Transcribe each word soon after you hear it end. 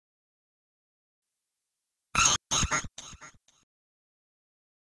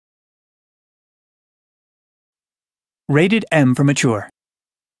Rated M for mature.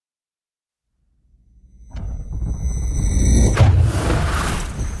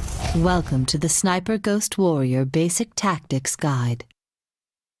 Welcome to the Sniper Ghost Warrior Basic Tactics Guide.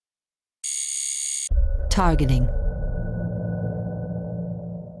 Targeting.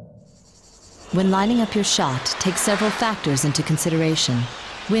 When lining up your shot, take several factors into consideration: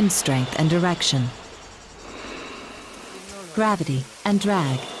 wind strength and direction, gravity and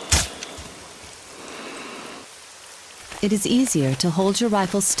drag. It is easier to hold your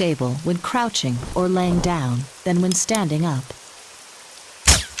rifle stable when crouching or laying down than when standing up.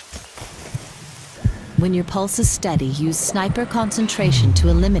 When your pulse is steady, use sniper concentration to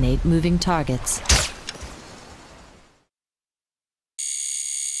eliminate moving targets.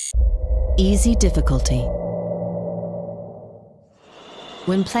 Easy difficulty.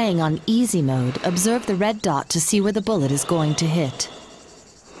 When playing on easy mode, observe the red dot to see where the bullet is going to hit.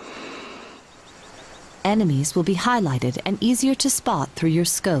 Enemies will be highlighted and easier to spot through your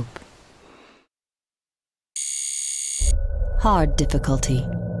scope. Hard difficulty.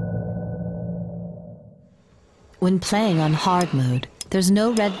 When playing on hard mode, there's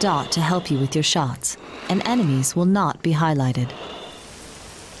no red dot to help you with your shots, and enemies will not be highlighted.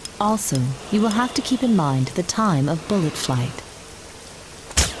 Also, you will have to keep in mind the time of bullet flight.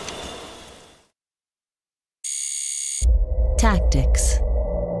 Tactics.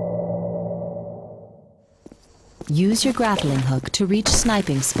 Use your grappling hook to reach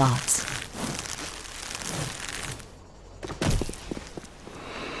sniping spots.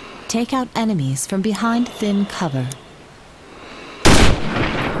 Take out enemies from behind thin cover.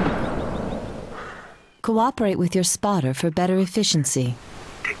 Cooperate with your spotter for better efficiency.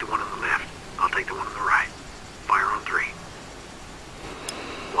 Take the one on the left. I'll take the one on the right. Fire on 3.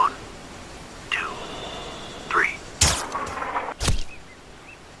 1, 2, 3.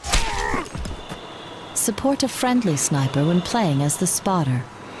 Support a friendly sniper when playing as the spotter.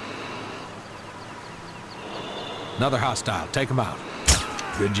 Another hostile. Take him out.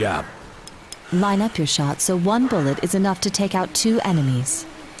 Good job. Line up your shot so one bullet is enough to take out 2 enemies.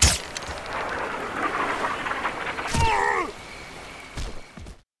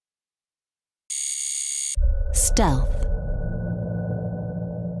 Stealth.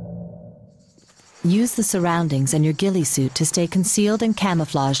 Use the surroundings and your ghillie suit to stay concealed and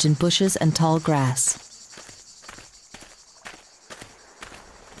camouflaged in bushes and tall grass.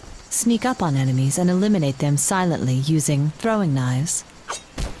 Sneak up on enemies and eliminate them silently using throwing knives,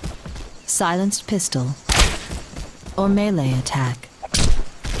 silenced pistol, or melee attack.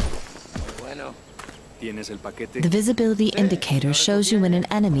 The visibility indicator shows you when an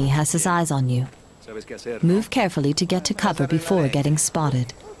enemy has his eyes on you. Move carefully to get to cover before getting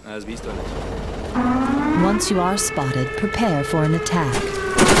spotted. Once you are spotted, prepare for an attack.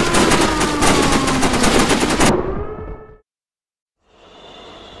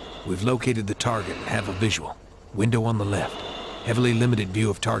 We've located the target and have a visual. Window on the left. Heavily limited view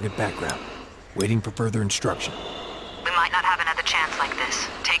of target background. Waiting for further instruction. We might not have another chance like this.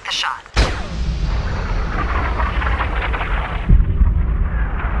 Take the shot.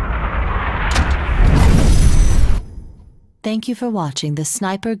 Thank you for watching the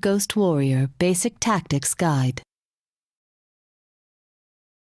Sniper Ghost Warrior Basic Tactics Guide.